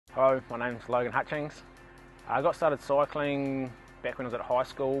Hello, my name's Logan Hutchings. I got started cycling back when I was at high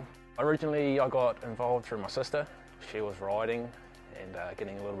school. Originally I got involved through my sister. She was riding and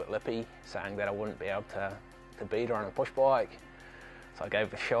getting a little bit lippy, saying that I wouldn't be able to beat her on a push bike. So I gave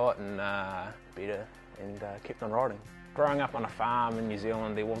it a shot and beat her and kept on riding. Growing up on a farm in New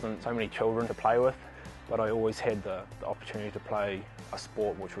Zealand, there wasn't so many children to play with, but I always had the opportunity to play a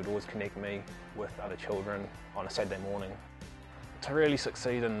sport which would always connect me with other children on a Saturday morning. To really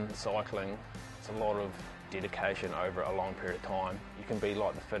succeed in cycling, it's a lot of dedication over a long period of time. You can be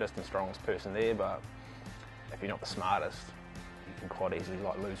like the fittest and strongest person there, but if you're not the smartest, you can quite easily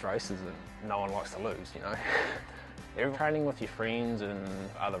lose races, and no one likes to lose, you know. Every training with your friends and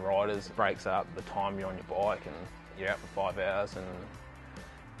other riders breaks up the time you're on your bike, and you're out for 5 hours, and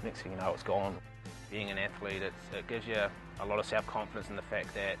next thing you know, it's gone. Being an athlete, it gives you a lot of self-confidence in the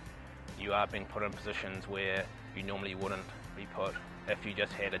fact that you are being put in positions where you normally wouldn't be put if you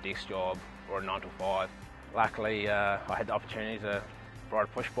just had a desk job or a 9 to 5. Luckily, I had the opportunity to ride a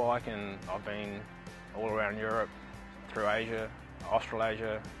push bike, and I've been all around Europe, through Asia,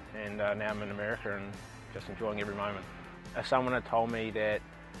 Australasia, and now I'm in America and just enjoying every moment. If someone had told me that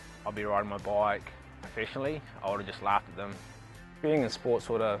I'd be riding my bike professionally, I would have just laughed at them. Being in sport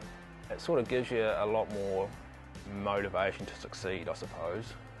sort of gives you a lot more motivation to succeed, I suppose.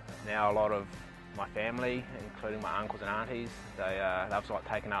 Now a lot of my family, including my uncles and aunties, they've like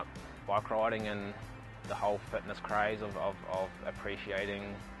taken up bike riding and the whole fitness craze of appreciating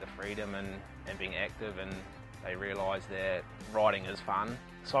the freedom and being active, and they realise that riding is fun.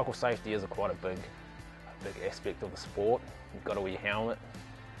 Cycle safety is quite a big aspect of the sport. You've got to wear your helmet.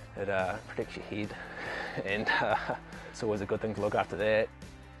 It protects your head, and it's always a good thing to look after that.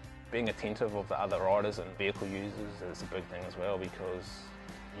 Being attentive of the other riders and vehicle users is a big thing as well, because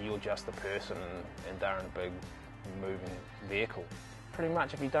you're just the person and they're in a big moving vehicle. Pretty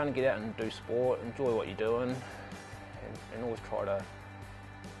much, if you don't get out and do sport, enjoy what you're doing, and always try to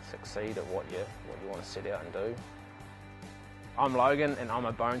succeed at what you want to set out and do. I'm Logan and I'm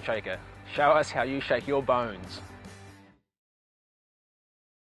a Boneshaker. Show us how you shake your bones.